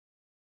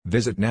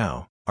Visit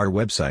now, our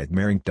website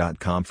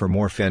marink.com for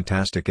more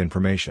fantastic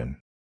information.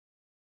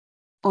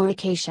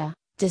 Acacia,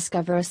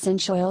 Discover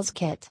Essential Oils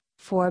Kit,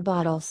 4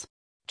 bottles.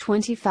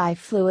 25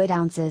 fluid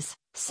ounces,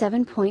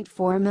 7.4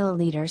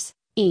 milliliters,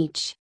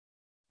 each.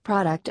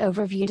 Product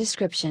Overview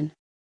Description.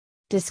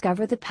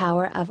 Discover the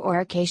power of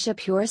Acacia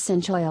Pure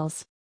Essential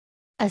Oils.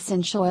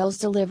 Essential oils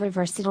deliver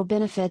versatile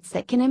benefits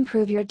that can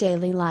improve your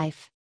daily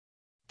life.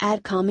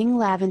 Add calming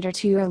lavender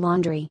to your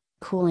laundry,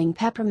 cooling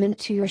peppermint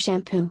to your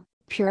shampoo,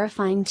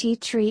 purifying tea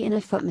tree in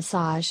a foot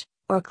massage,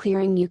 or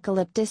clearing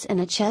eucalyptus in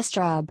a chest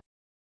rub.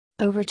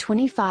 Over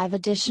 25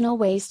 additional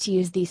ways to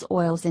use these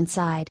oils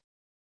inside.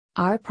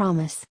 Our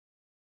promise: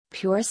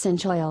 pure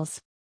essential oils.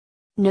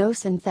 No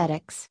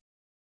synthetics.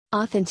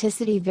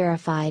 Authenticity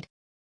verified.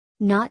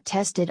 Not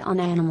tested on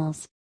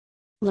animals.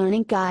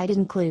 Learning guide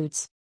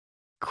includes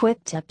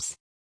quick tips,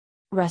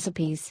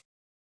 recipes,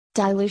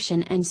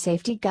 dilution and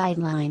safety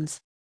guidelines.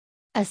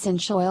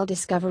 Essential oil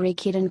discovery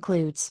kit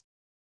includes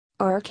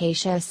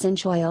Acacia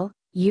essential oil,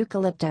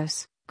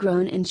 Eucalyptus,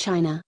 grown in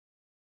China.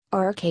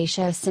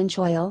 Acacia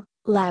essential oil,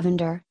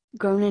 Lavender,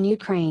 grown in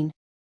Ukraine.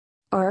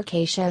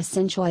 Acacia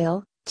essential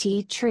oil,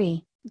 Tea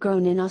tree,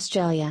 grown in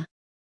Australia.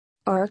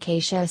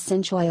 Acacia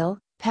essential oil,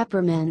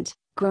 Peppermint,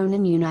 grown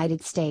in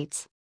United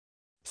States.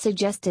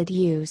 Suggested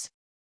use: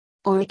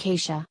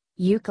 Acacia,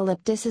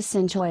 Eucalyptus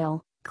essential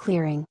oil,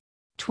 clearing.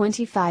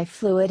 25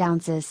 fluid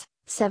ounces,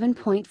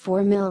 7.4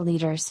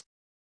 milliliters.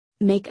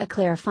 Make a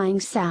clarifying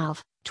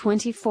salve,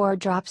 24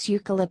 drops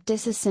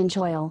eucalyptus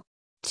essential oil.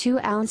 2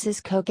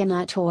 ounces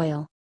coconut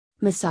oil.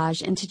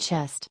 Massage into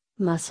chest,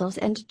 muscles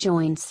and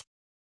joints.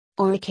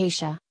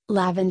 Acacia,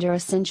 lavender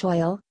essential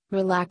oil,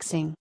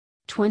 relaxing.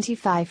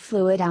 25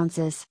 fluid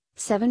ounces,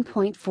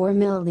 7.4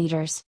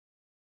 milliliters.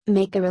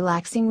 Make a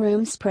relaxing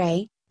room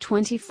spray,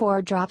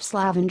 24 drops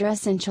lavender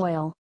essential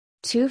oil.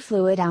 2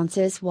 fluid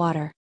ounces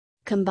water.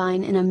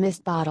 Combine in a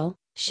mist bottle,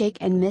 shake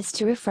and mist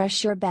to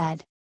refresh your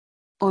bed.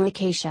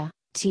 Acacia,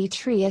 tea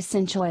tree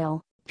essential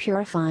oil,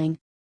 purifying.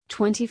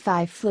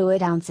 25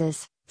 fluid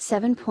ounces,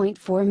 7.4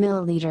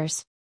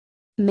 milliliters.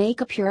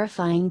 Make a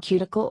purifying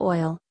cuticle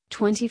oil,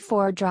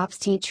 24 drops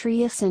tea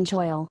tree essential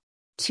oil.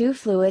 2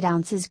 fluid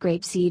ounces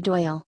grapeseed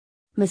oil.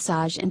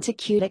 Massage into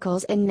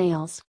cuticles and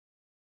nails.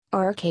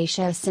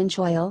 Acacia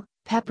essential oil,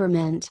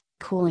 peppermint,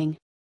 cooling.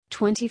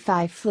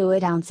 25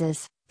 fluid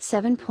ounces,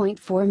 7.4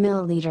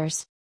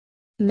 milliliters.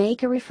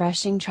 Make a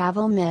refreshing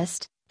travel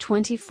mist,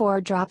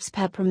 24 drops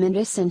peppermint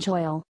essential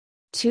oil.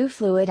 2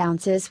 fluid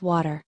ounces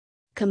water.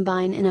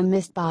 Combine in a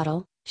mist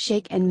bottle,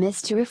 shake and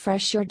mist to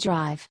refresh your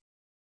drive.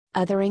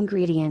 Other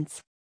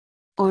ingredients: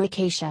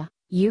 Acacia,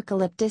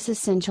 eucalyptus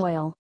essential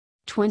oil.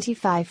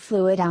 25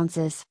 fluid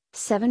ounces,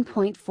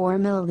 7.4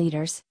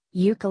 milliliters,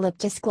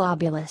 Eucalyptus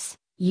globulus,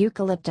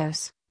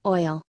 eucalyptus,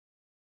 oil.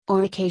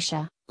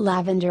 Acacia,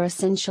 lavender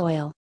essential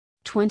oil.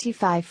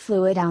 25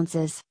 fluid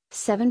ounces,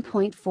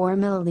 7.4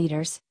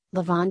 milliliters,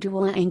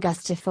 Lavandula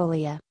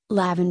angustifolia,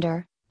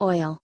 lavender,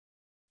 oil.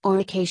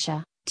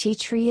 Acacia, tea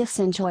tree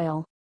essential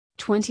oil.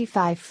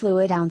 25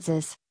 fluid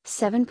ounces,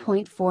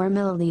 7.4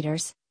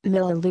 milliliters,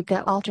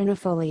 Melaleuca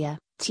alternifolia,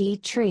 tea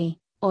tree,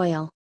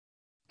 oil.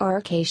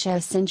 Acacia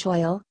essential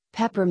oil,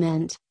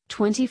 peppermint,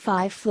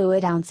 25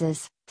 fluid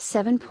ounces,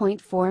 7.4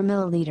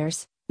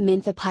 milliliters,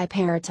 Mentha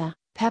piperita,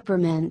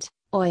 peppermint,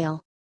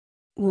 oil.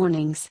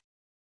 Warnings: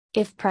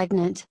 if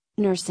pregnant,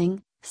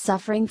 nursing,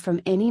 suffering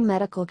from any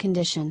medical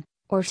condition,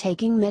 or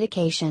taking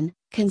medication,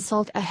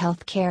 consult a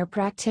healthcare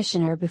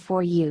practitioner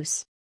before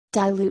use.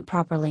 Dilute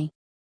properly.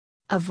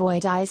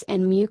 Avoid eyes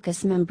and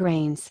mucous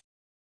membranes.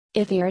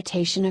 If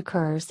irritation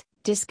occurs,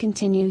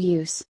 discontinue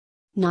use.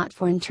 Not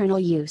for internal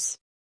use.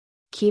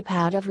 Keep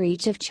out of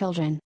reach of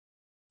children.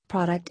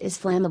 Product is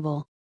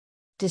flammable.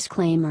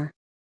 Disclaimer: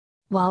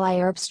 while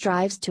iHerb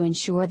strives to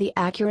ensure the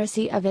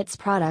accuracy of its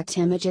product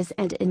images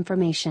and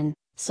information,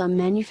 some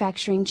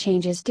manufacturing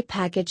changes to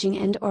packaging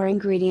and/or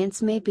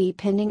ingredients may be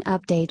pending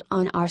update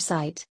on our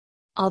site.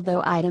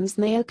 Although items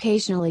may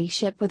occasionally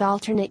ship with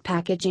alternate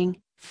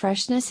packaging,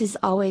 freshness is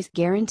always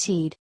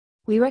guaranteed.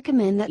 We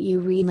recommend that you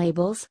read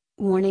labels,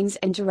 warnings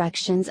and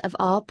directions of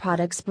all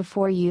products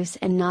before use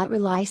and not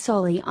rely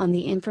solely on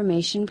the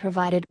information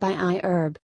provided by iHerb.